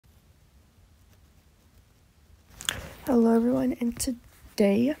Hello everyone, and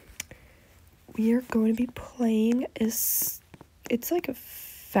today we are going to be playing it's like a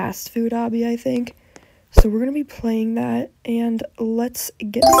fast food hobby, I think. So we're going to be playing that, and let's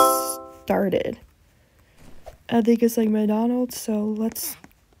get started. I think it's like McDonald's, so let's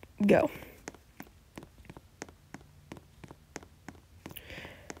go.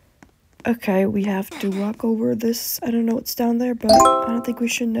 Okay, we have to walk over this. I don't know what's down there, but I don't think we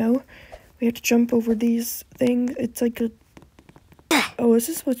should know. We have to jump over these things. It's like a... Oh, is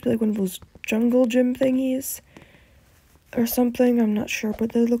this supposed to be like one of those jungle gym thingies? Or something? I'm not sure,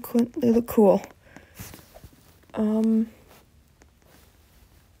 but they look cool.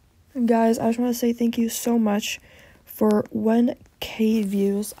 Guys, I just want to say thank you so much for 1K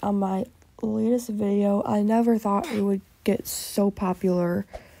views on my latest video. I never thought it would get so popular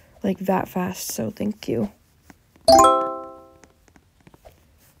like that fast, so thank you.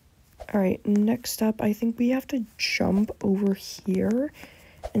 Alright, next up, I think we have to jump over here,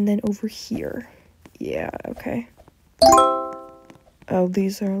 and then over here. Yeah, okay. Oh,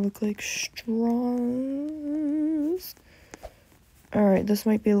 these look like straws. Alright, this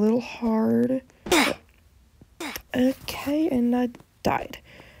might be a little hard. Okay, and I died.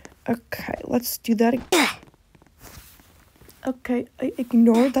 Okay, let's do that again. Okay, I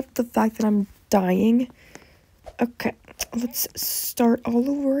ignored the fact that I'm dying. Okay, let's start all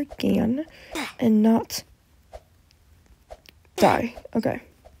over again and not die. Okay.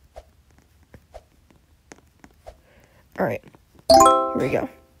 Alright, here we go.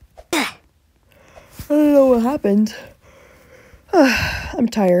 I don't know what happened. I'm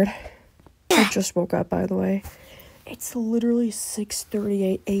tired. I just woke up, by the way. It's literally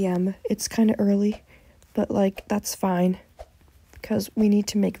 6:38 a.m. It's kind of early, but like, that's fine, because we need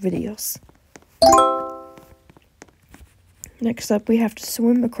to make videos. Next up, we have to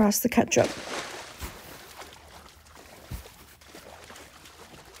swim across the ketchup.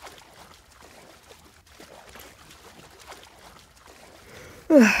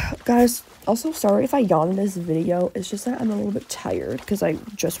 Guys, also sorry if I yawn in this video. It's just that I'm a little bit tired because I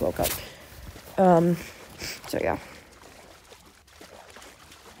just woke up. So yeah.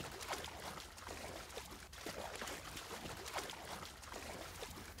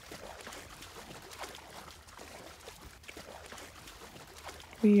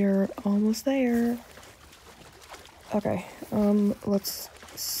 We are almost there. Okay, let's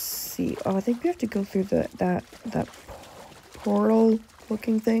see. Oh, I think we have to go through that portal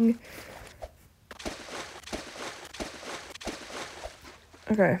looking thing.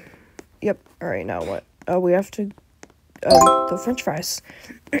 Okay. Yep. Alright, now what? Oh, we have to... Oh, the french fries.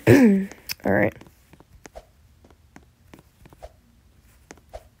 Alright.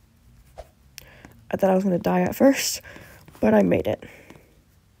 I thought I was gonna die at first, but I made it.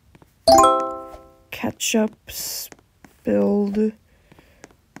 Ketchup spilled,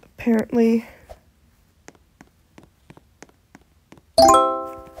 apparently.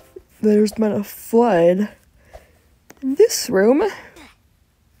 There's been a flood in this room.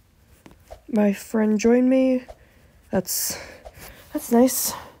 My friend joined me. That's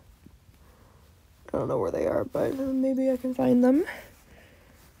nice. I don't know where they are, but maybe I can find them.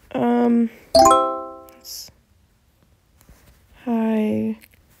 Hi.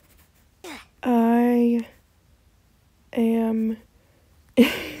 I am...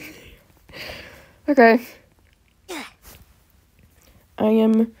 Okay. I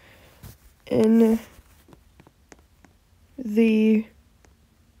am in the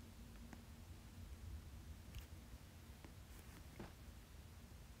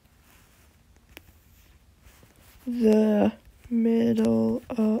middle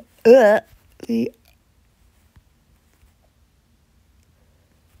of the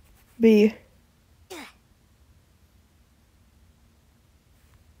B.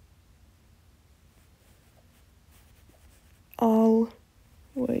 I'll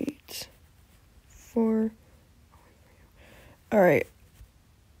wait for... Alright.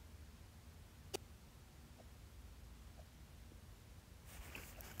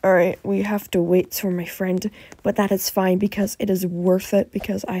 Alright, we have to wait for my friend, but that is fine because it is worth it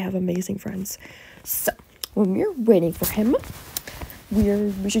because I have amazing friends. So, when we're waiting for him,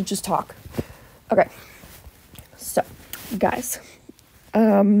 we should just talk. Okay. So, guys,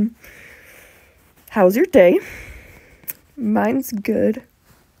 how's your day? Mine's good.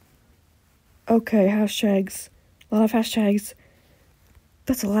 Okay, hashtags. A lot of hashtags.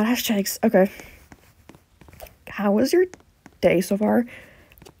 That's a lot of hashtags. Okay. How was your day so far?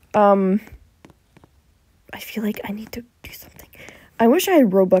 I feel like I need to do something. I wish I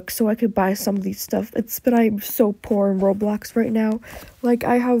had Robux so I could buy some of these stuff. But I'm so poor in Roblox right now. Like,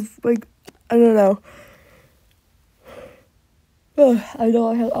 I have, like, I don't know. I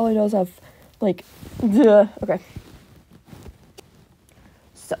know, all I know is I've, like, okay.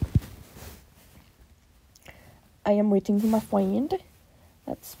 So, I am waiting for my friend.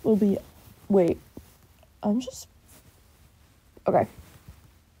 Will be, wait, okay.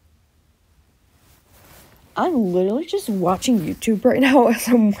 I'm literally just watching YouTube right now as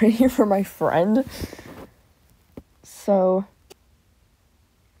I'm waiting for my friend. So,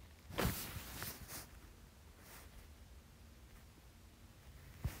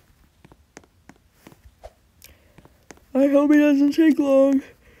 I hope it doesn't take long.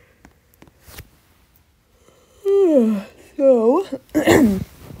 So,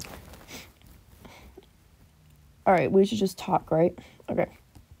 alright, we should just talk, right? Okay.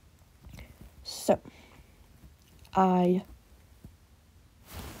 So,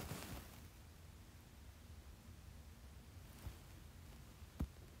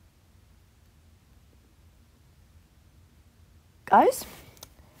 guys?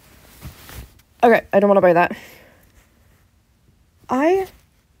 Okay, I don't want to buy that. Okay,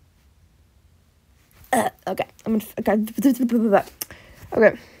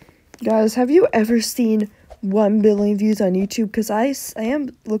 okay, guys, have you ever seen 1 billion views on YouTube? Because I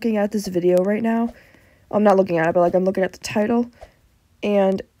am looking at this video right now. I'm not looking at it, but, like, I'm looking at the title,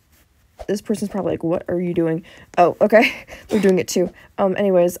 and this person's probably like, what are you doing? Oh, okay, they're doing it too.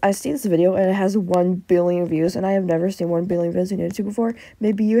 Anyways, I see this video, and it has 1 billion views, and I have never seen 1 billion views on YouTube before.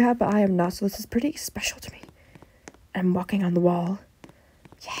 Maybe you have, but I have not, so this is pretty special to me. I'm walking on the wall.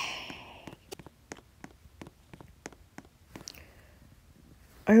 Yay.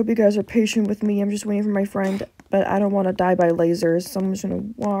 I hope you guys are patient with me. I'm just waiting for my friend, but I don't want to die by lasers, so I'm just gonna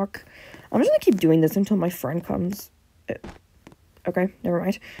walk. I'm just gonna keep doing this until my friend comes. Okay, never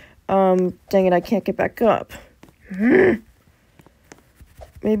mind. Dang it, I can't get back up.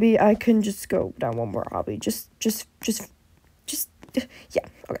 Maybe I can just go down one more obby. Just, yeah,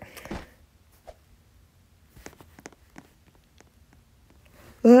 okay.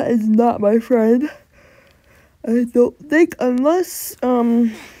 That is not my friend. I don't think, unless, no,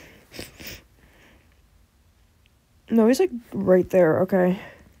 he's, like, right there, okay.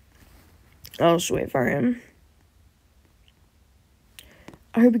 I'll just wait for him.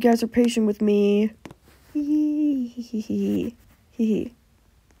 I hope you guys are patient with me.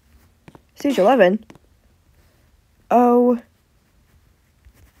 Stage 11? Oh.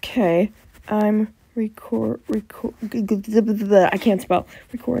 Okay. I'm I can't spell.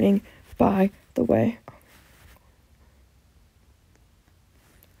 Recording, by the way.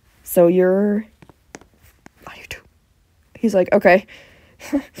 So you're on YouTube. He's like, okay.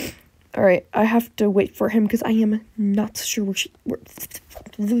 Alright, I have to wait for him because I am not sure where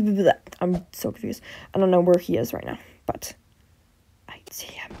I'm so confused. I don't know where he is right now, but I see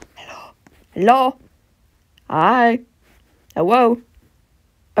him. Hello. Hello. Hi. Hello.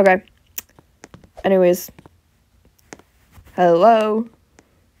 Okay. Anyways. Hello.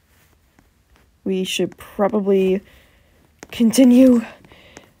 We should probably continue.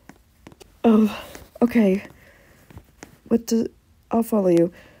 Oh, okay. I'll follow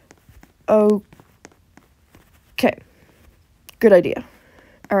you. Okay. Good idea.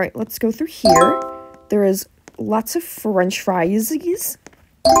 Alright, let's go through here. There is lots of french fries.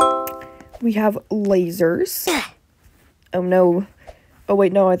 We have lasers. Oh, no. Oh,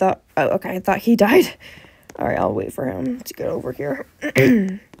 wait, no, oh, okay, I thought he died. Alright, I'll wait for him to get over here.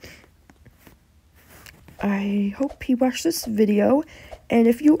 I hope he watched this video. And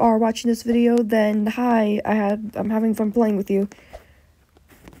if you are watching this video, then hi, I'm having fun playing with you.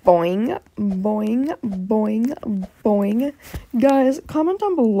 Boing, boing, boing, boing. Guys, comment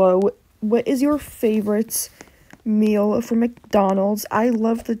down below, what is your favorite meal from McDonald's? I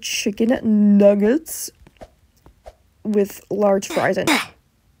love the chicken nuggets with large fries in it.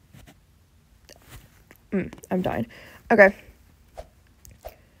 I'm dying. Okay.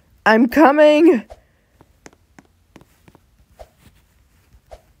 I'm coming!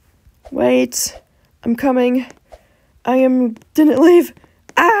 Wait. I'm coming. Didn't leave.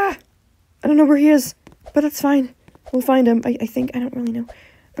 Ah! I don't know where he is, but that's fine. We'll find him. I think. I don't really know.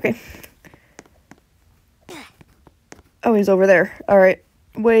 Okay. Oh, he's over there. Alright.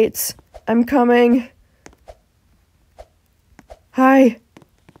 Wait. I'm coming. Hi.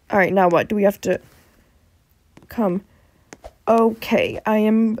 Alright, now what? Do we have to come? Okay, I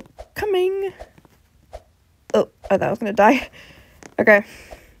am coming. Oh, I thought I was gonna die. Okay.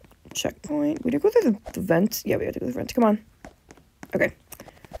 Checkpoint. We did go through the vent. Yeah, we had to go through the vent. Come on. Okay.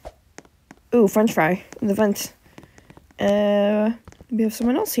 Ooh, french fry in the vent. We have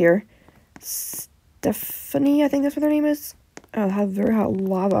someone else here. Stephanie, I think that's what their name is. Oh, have very hot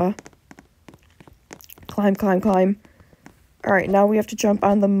lava. Climb, climb, climb. All right, now we have to jump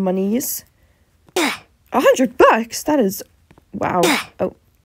on the monies. $100? That is, wow. Oh,